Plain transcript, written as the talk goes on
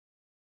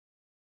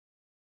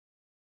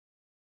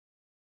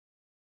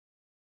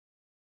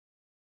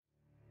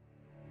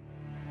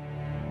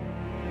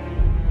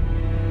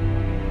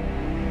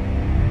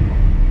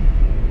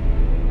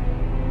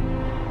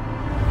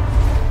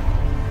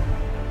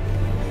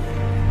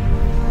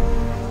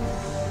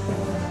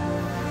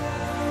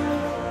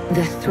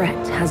The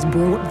threat has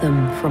brought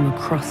them from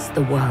across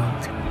the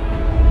world.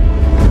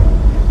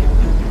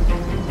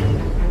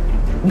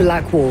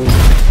 Blackwall,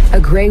 a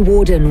Grey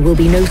Warden, will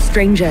be no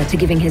stranger to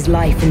giving his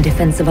life in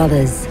defense of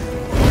others.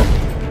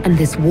 And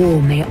this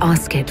war may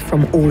ask it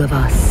from all of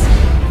us.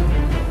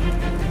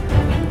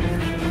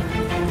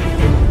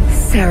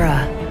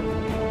 Serra,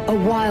 a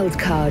wild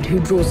card who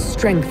draws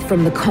strength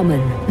from the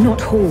common,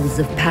 not halls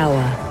of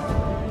power.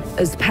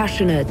 As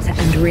passionate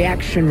and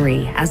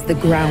reactionary as the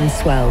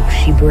groundswell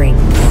she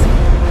brings.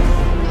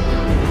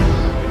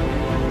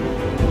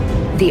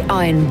 The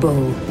Iron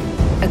Bull,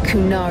 a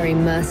Kunari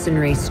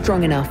mercenary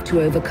strong enough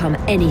to overcome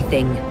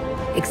anything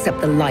except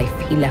the life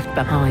he left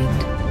behind.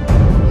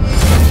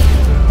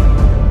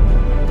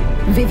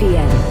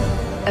 Vivienne,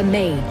 a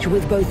mage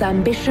with both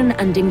ambition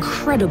and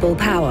incredible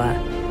power.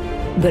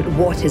 But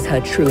what is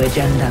her true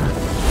agenda?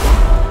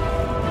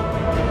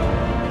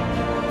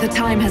 The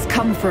time has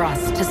come for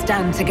us to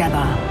stand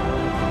together.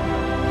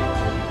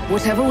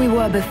 Whatever we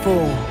were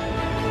before,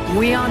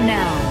 we are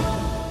now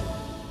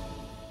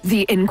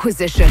the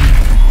Inquisition.